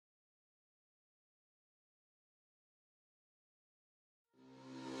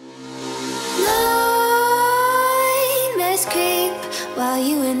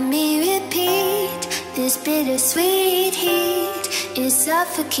This bittersweet heat is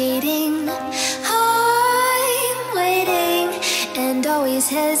suffocating. I'm waiting and always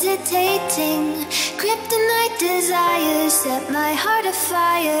hesitating. Kryptonite desires set my heart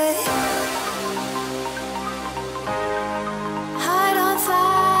afire. Heart on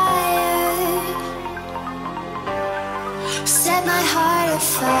fire. Set my heart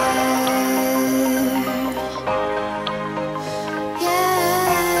afire.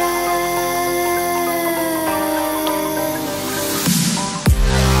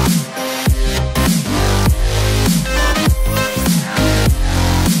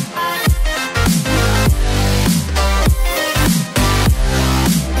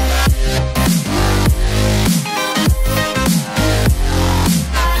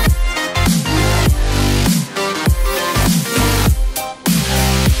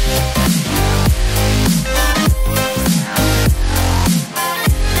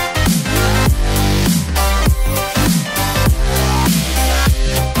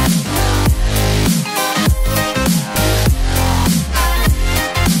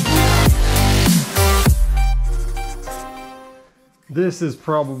 This is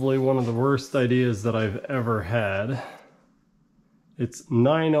probably one of the worst ideas that I've ever had. It's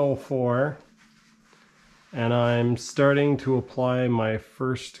 9:04 and I'm starting to apply my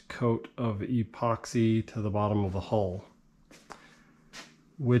first coat of epoxy to the bottom of the hull,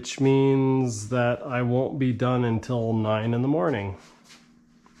 which means that I won't be done until 9 in the morning.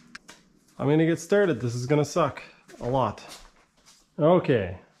 I'm gonna get started. This is gonna suck a lot.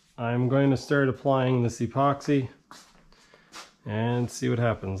 Okay, I'm going to start applying this epoxy and see what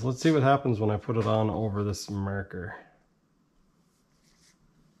happens. Let's see what happens when I put it on over this marker.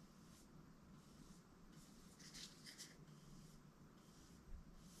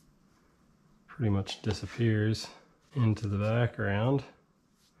 Pretty much disappears into the background.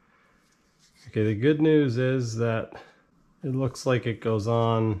 Okay, the good news is that it looks like it goes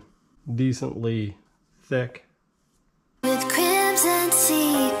on decently thick. With crimson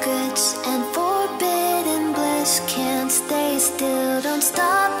secrets and forbidden bliss, can't stay still, don't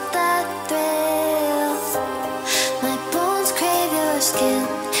stop that thrill. My bones crave your skin,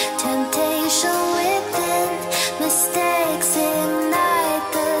 temptation within, mistakes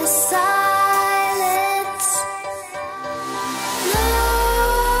ignite the silence.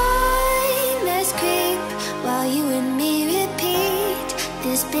 Nightmares creep while you and me repeat.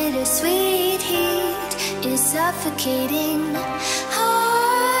 This bittersweet heat is suffocating.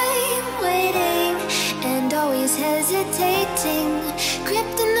 I'm waiting and always hesitating.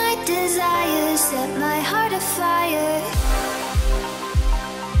 Kryptonite desires set my heart afire.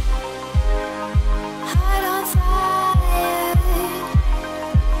 Heart on fire.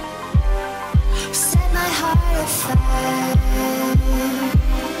 Set my heart afire.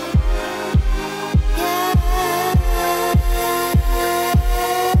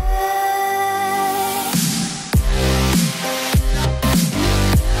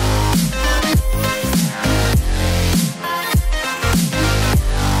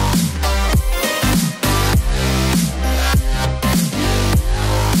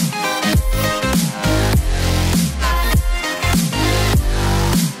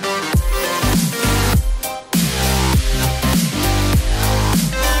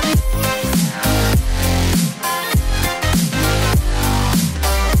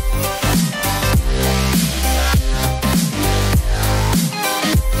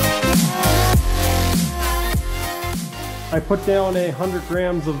 I put down 100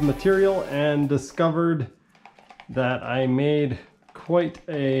 grams of material and discovered that I made quite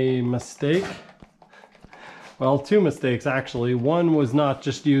a mistake. Well, two mistakes actually. One was not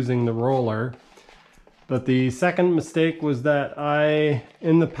just using the roller, but the second mistake was that I,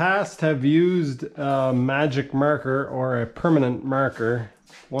 in the past, have used a magic marker or a permanent marker,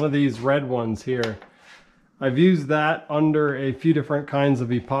 one of these red ones here. I've used that under a few different kinds of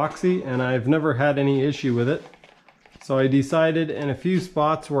epoxy and I've never had any issue with it. So I decided in a few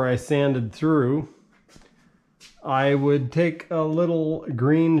spots where I sanded through, I would take a little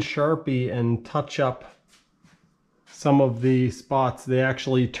green Sharpie and touch up some of the spots. They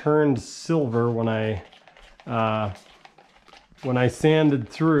actually turned silver when I sanded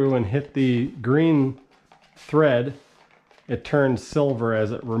through and hit the green thread. It turned silver as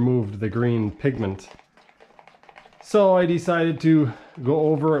it removed the green pigment. So I decided to go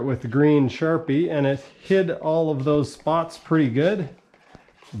over it with the green Sharpie and it hid all of those spots pretty good.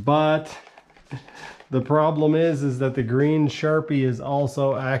 But the problem is that the green Sharpie is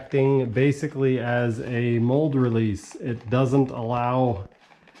also acting basically as a mold release. It doesn't allow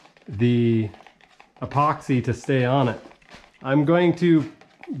the epoxy to stay on it. I'm going to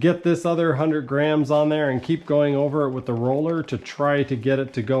get this other 100 grams on there and keep going over it with the roller to try to get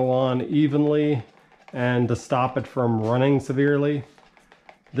it to go on evenly and to stop it from running severely.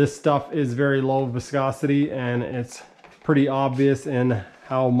 This stuff is very low viscosity and it's pretty obvious in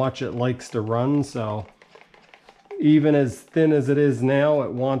how much it likes to run, so even as thin as it is now,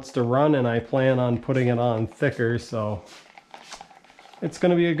 it wants to run, and I plan on putting it on thicker, so it's going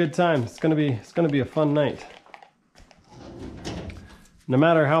to be a good time. It's going to be a fun night. No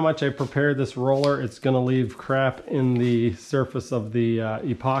matter how much I prepare this roller, it's going to leave crap in the surface of the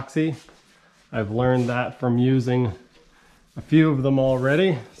epoxy. I've learned that from using a few of them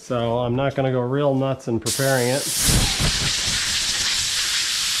already, so I'm not going to go real nuts in preparing it.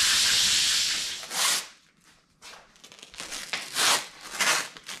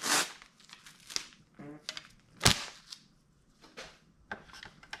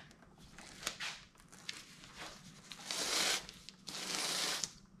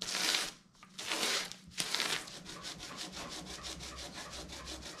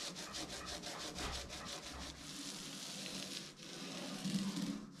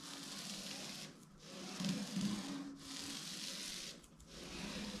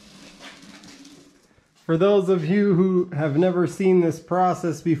 For those of you who have never seen this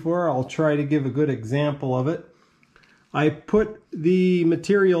process before, I'll try to give a good example of it. I put the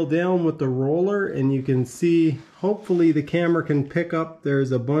material down with the roller, and you can see, hopefully the camera can pick up,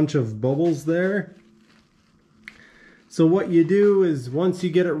 there's a bunch of bubbles there. So what you do is, once you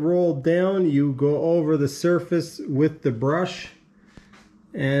get it rolled down, you go over the surface with the brush,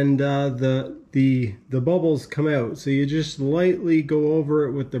 and the bubbles come out. So you just lightly go over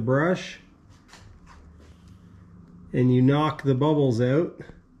it with the brush, and you knock the bubbles out,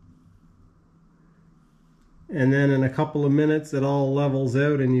 and then in a couple of minutes it all levels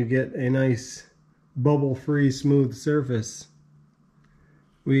out and you get a nice bubble-free smooth surface.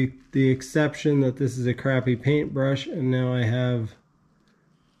 With the exception that this is a crappy paintbrush and now I have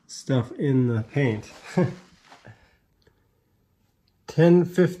stuff in the paint.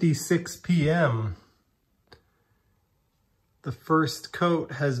 10:56 p.m. The first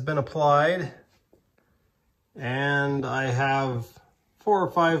coat has been applied, and I have 4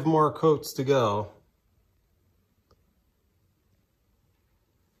 or 5 more coats to go.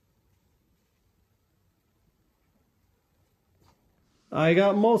 I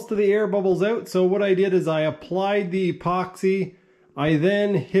got most of the air bubbles out, so what I did is I applied the epoxy. I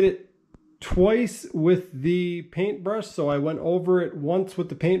then hit it twice with the paintbrush, so I went over it once with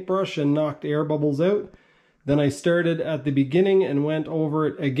the paintbrush and knocked air bubbles out. Then I started at the beginning and went over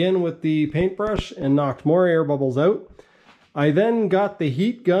it again with the paintbrush and knocked more air bubbles out. I then got the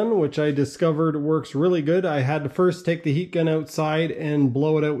heat gun, which I discovered works really good. I had to first take the heat gun outside and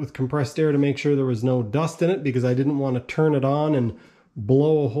blow it out with compressed air to make sure there was no dust in it, because I didn't want to turn it on and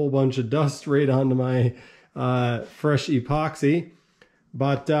blow a whole bunch of dust right onto my fresh epoxy.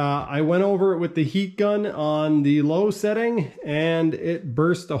 But I went over it with the heat gun on the low setting and it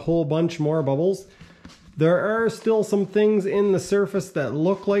burst a whole bunch more bubbles. There are still some things in the surface that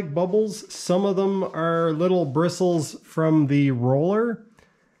look like bubbles. Some of them are little bristles from the roller,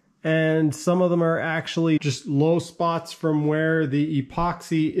 and some of them are actually just low spots from where the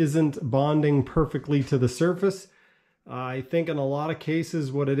epoxy isn't bonding perfectly to the surface. I think in a lot of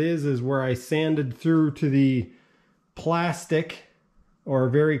cases what it is where I sanded through to the plastic, or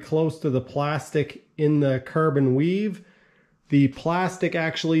very close to the plastic in the carbon weave. The plastic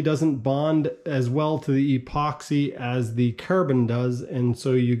actually doesn't bond as well to the epoxy as the carbon does, and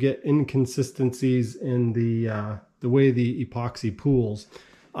so you get inconsistencies in the way the epoxy pools.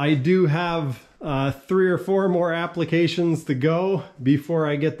 I do have 3 or 4 more applications to go before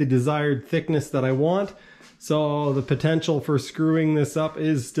I get the desired thickness that I want, so the potential for screwing this up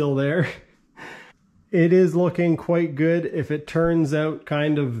is still there. It is looking quite good. If it turns out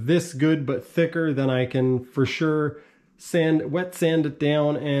kind of this good but thicker, then I can for sure wet sand it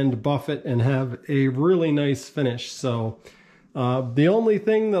down and buff it and have a really nice finish. So the only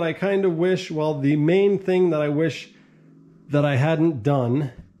thing that I kind of wish, well, the main thing that I wish that I hadn't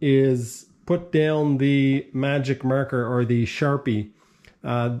done is put down the magic marker, or the Sharpie.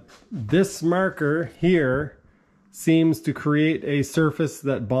 This marker here seems to create a surface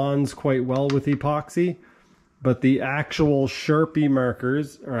that bonds quite well with epoxy, but the actual Sharpie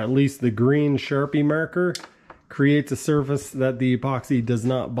markers, or at least the green Sharpie marker, creates a surface that the epoxy does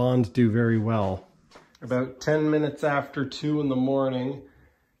not bond to very well. About 10 minutes after 2 in the morning,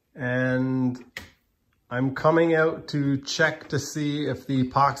 and I'm coming out to check to see if the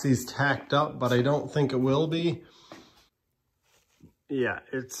epoxy's tacked up, but I don't think it will be. Yeah,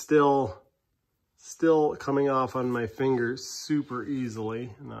 it's still Still coming off on my fingers super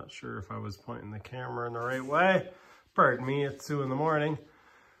easily. I'm not sure if I was pointing the camera in the right way. Pardon me, it's 2 in the morning.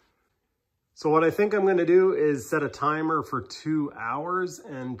 So what I think I'm gonna do is set a timer for 2 hours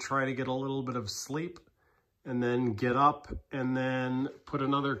and try to get a little bit of sleep, and then get up and then put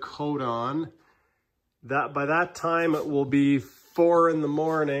another coat on. By that time it will be 4 in the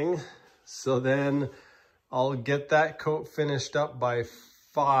morning. So then I'll get that coat finished up by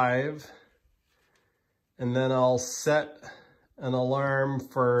 5. And then I'll set an alarm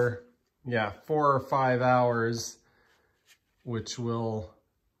for, 4 or 5 hours, which will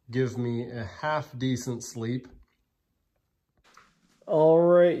give me a half decent sleep. All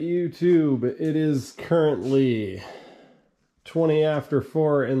right, YouTube, it is currently 20 after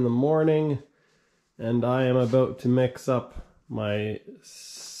 4 in the morning, and I am about to mix up my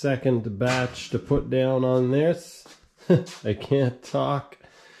second batch to put down on this. I can't talk.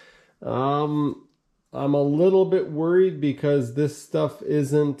 I'm a little bit worried because this stuff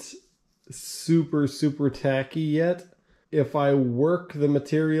isn't super tacky yet. If I work the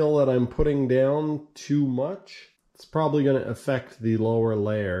material that I'm putting down too much, it's probably going to affect the lower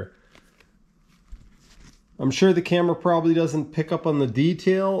layer. I'm sure the camera probably doesn't pick up on the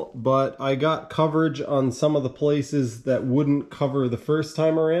detail, but I got coverage on some of the places that wouldn't cover the first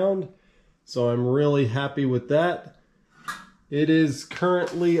time around. So I'm really happy with that. It is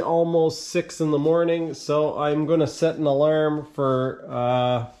currently almost 6 in the morning, so I'm going to set an alarm for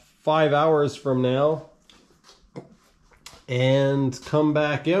 5 hours from now and come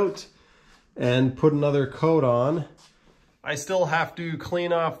back out and put another coat on. I still have to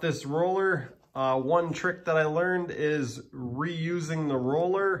clean off this roller. One trick that I learned is reusing the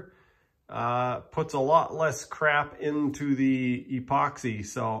roller puts a lot less crap into the epoxy.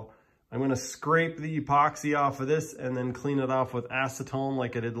 So I'm going to scrape the epoxy off of this and then clean it off with acetone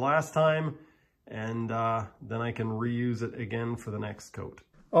like I did last time. And then I can reuse it again for the next coat.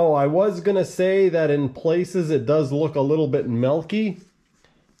 Oh, I was going to say that in places it does look a little bit milky.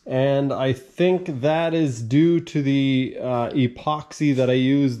 And I think that is due to the epoxy that I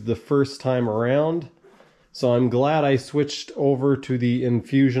used the first time around. So I'm glad I switched over to the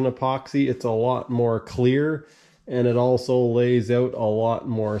infusion epoxy. It's a lot more clear. And it also lays out a lot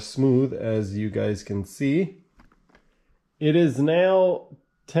more smooth, as you guys can see. It is now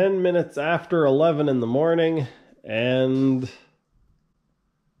 10 minutes after 11 in the morning, and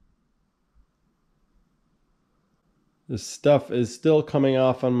this stuff is still coming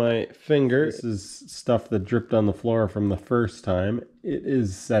off on my finger. This is stuff that dripped on the floor from the first time. It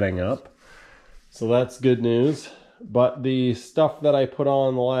is setting up, so that's good news. But the stuff that I put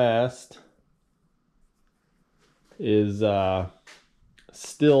on last is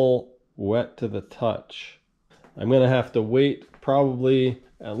still wet to the touch. I'm gonna have to wait probably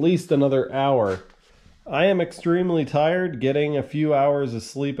at least another hour. I am extremely tired. Getting a few hours of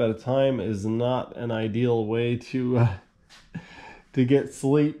sleep at a time is not an ideal way to get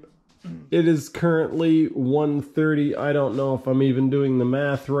sleep. It is currently 1:30. I don't know if I'm even doing the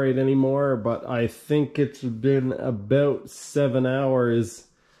math right anymore, but I think it's been about 7 hours.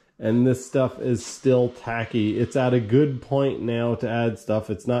 And this stuff is still tacky. It's at a good point now to add stuff.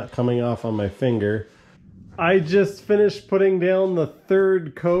 It's not coming off on my finger. I just finished putting down the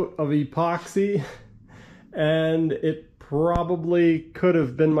 3rd coat of epoxy, and it probably could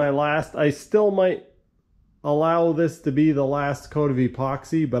have been my last. I still might allow this to be the last coat of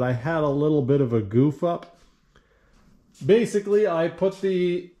epoxy, but I had a little bit of a goof up. Basically, I put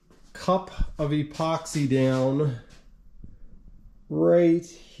the cup of epoxy down right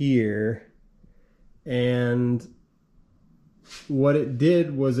here, and what it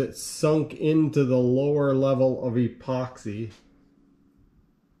did was it sunk into the lower level of epoxy.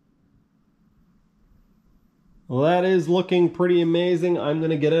 Well, that is looking pretty amazing. I'm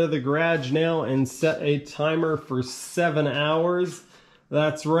going to get out of the garage now and set a timer for 7 hours.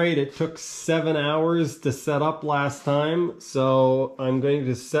 That's right, it took 7 hours to set up last time, so I'm going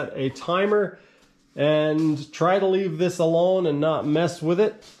to set a timer and try to leave this alone and not mess with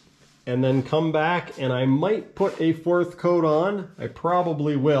it, and then come back, and I might put a 4th coat on. I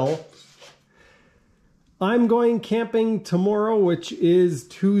probably will. I'm going camping tomorrow, which is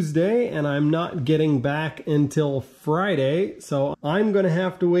Tuesday, and I'm not getting back until Friday, so I'm going to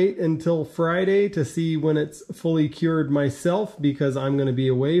have to wait until Friday to see when it's fully cured myself, because I'm going to be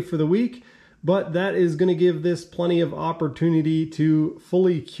away for the week. But that is going to give this plenty of opportunity to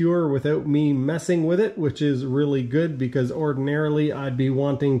fully cure without me messing with it, which is really good because ordinarily I'd be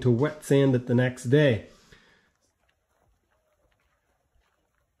wanting to wet sand it the next day.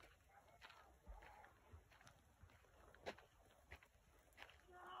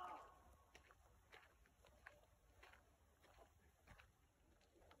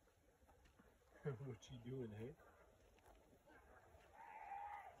 What you doing, hey?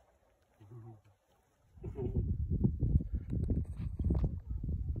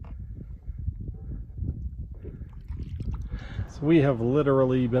 So we have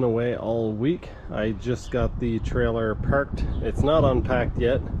literally been away all week. I just got the trailer parked. It's not unpacked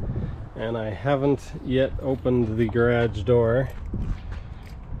yet, and I haven't yet opened the garage door.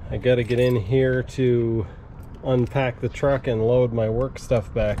 I gotta get in here to unpack the truck and load my work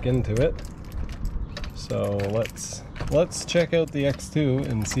stuff back into it. So let's check out the X2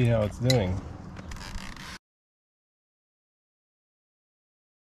 and see how it's doing.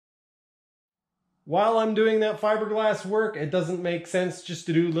 While I'm doing that fiberglass work, it doesn't make sense just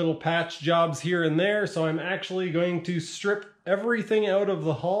to do little patch jobs here and there, so I'm actually going to strip everything out of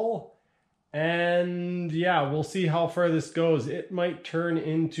the hull, and yeah, we'll see how far this goes. It might turn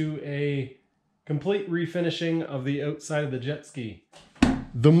into a complete refinishing of the outside of the jet ski.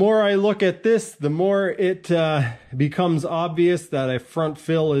 The more I look at this, the more it becomes obvious that a front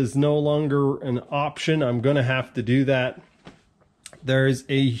fill is no longer an option. I'm going to have to do that. There's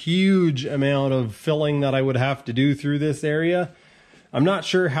a huge amount of filling that I would have to do through this area. I'm not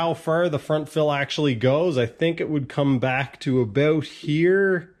sure how far the front fill actually goes. I think it would come back to about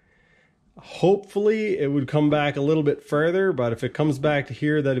here. Hopefully it would come back a little bit further, but if it comes back to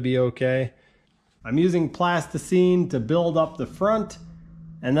here, that'd be okay. I'm using plasticine to build up the front,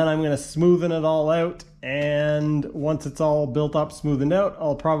 and then I'm going to smoothen it all out, and once it's all built up, smoothened out,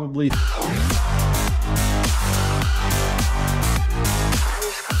 I'll probably...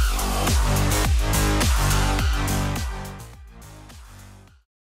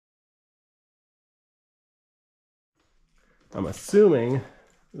 I'm assuming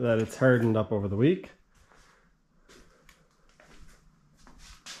that it's hardened up over the week.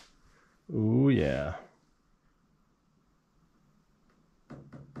 Ooh, yeah.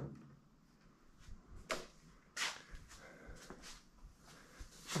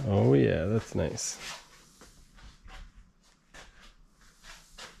 Oh yeah, that's nice.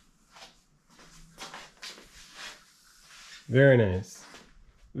 Very nice.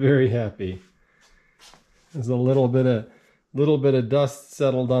 Very happy. There's a little bit of dust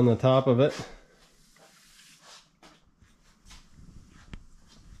settled on the top of it.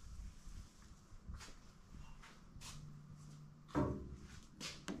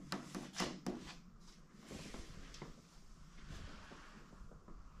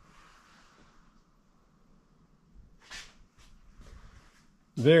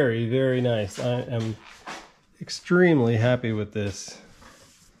 Very, very nice. I am extremely happy with this.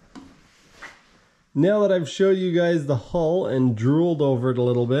 Now that I've showed you guys the hull and drooled over it a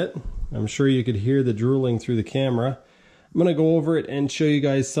little bit, I'm sure you could hear the drooling through the camera. I'm going to go over it and show you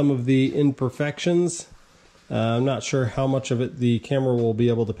guys some of the imperfections. I'm not sure how much of it the camera will be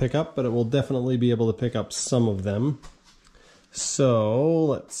able to pick up, but it will definitely be able to pick up some of them. So,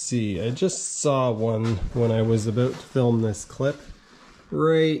 let's see. I just saw one when I was about to film this clip.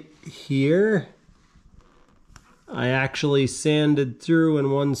 Right here. I actually sanded through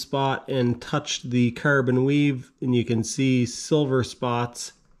in one spot and touched the carbon weave, and you can see silver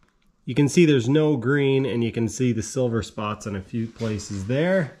spots. You can see there's no green, and you can see the silver spots in a few places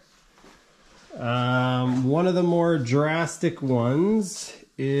there. One of the more drastic ones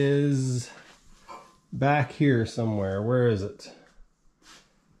is back here somewhere. Where is it?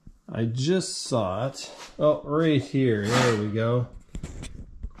 I just saw it. Oh, right here. There we go.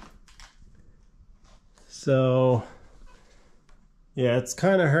 So, yeah, it's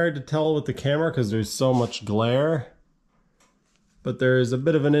kind of hard to tell with the camera because there's so much glare. But there's a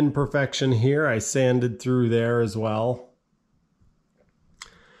bit of an imperfection here. I sanded through there as well.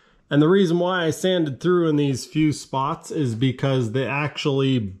 And the reason why I sanded through in these few spots is because they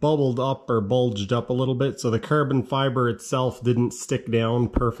actually bubbled up or bulged up a little bit. So the carbon fiber itself didn't stick down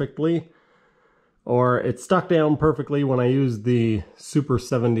perfectly. Or it stuck down perfectly when I used the Super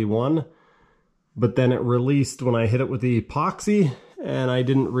 71. But then it released when I hit it with the epoxy, and I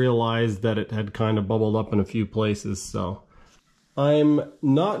didn't realize that it had kind of bubbled up in a few places. So I'm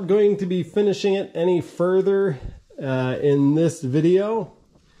not going to be finishing it any further in this video.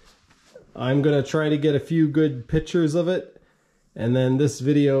 I'm going to try to get a few good pictures of it, and then this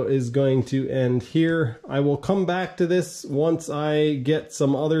video is going to end here. I will come back to this once I get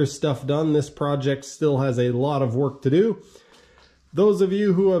some other stuff done. This project still has a lot of work to do. Those of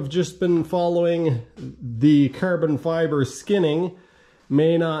you who have just been following the carbon fiber skinning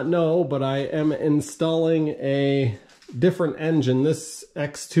may not know, but I am installing a different engine. This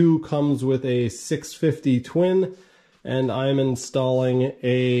X2 comes with a 650 twin, and I'm installing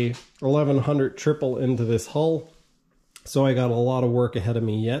a 1100 triple into this hull. So I got a lot of work ahead of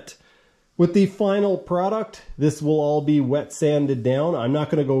me yet, With the final product, this will all be wet sanded down. I'm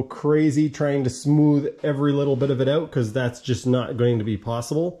not going to go crazy trying to smooth every little bit of it out because that's just not going to be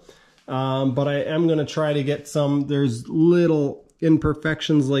possible. But I am going to try to get some, there's little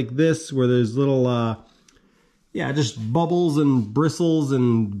imperfections like this where there's little, yeah, just bubbles and bristles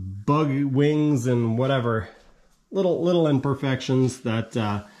and bug wings and whatever. Little imperfections that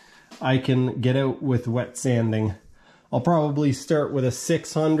I can get out with wet sanding. I'll probably start with a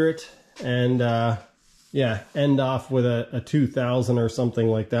 600 and yeah, end off with a 2000 or something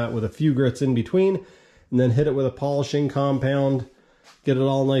like that with a few grits in between, and then hit it with a polishing compound, get it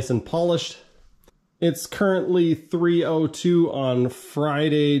all nice and polished. It's currently 3:02 on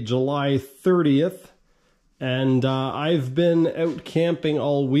Friday, July 30th, and I've been out camping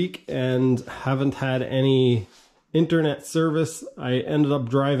all week and haven't had any internet service. I ended up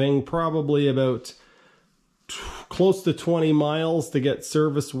driving probably about close to 20 miles to get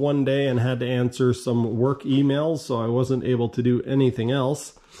service one day and had to answer some work emails, so I wasn't able to do anything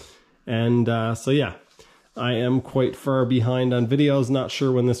else. And so yeah, I am quite far behind on videos. Not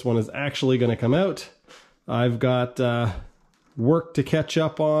sure when this one is actually going to come out. I've got work to catch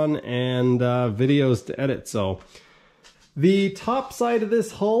up on and videos to edit. So the top side of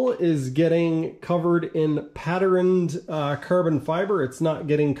this hull is getting covered in patterned carbon fiber. It's not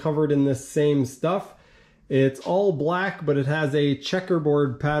getting covered in this same stuff. It's all black, but it has a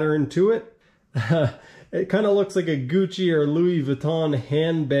checkerboard pattern to it. It kind of looks like a Gucci or Louis Vuitton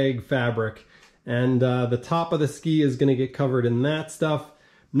handbag fabric. And the top of the ski is going to get covered in that stuff.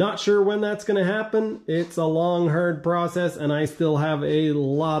 Not sure when that's going to happen. It's a long, hard process, and I still have a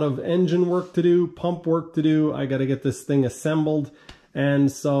lot of engine work to do, pump work to do. I got to get this thing assembled. And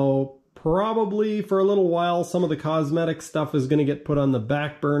so probably for a little while, some of the cosmetic stuff is going to get put on the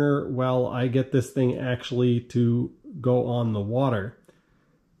back burner while I get this thing actually to go on the water.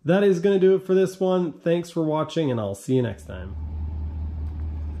 That is going to do it for this one. Thanks for watching, and I'll see you next time.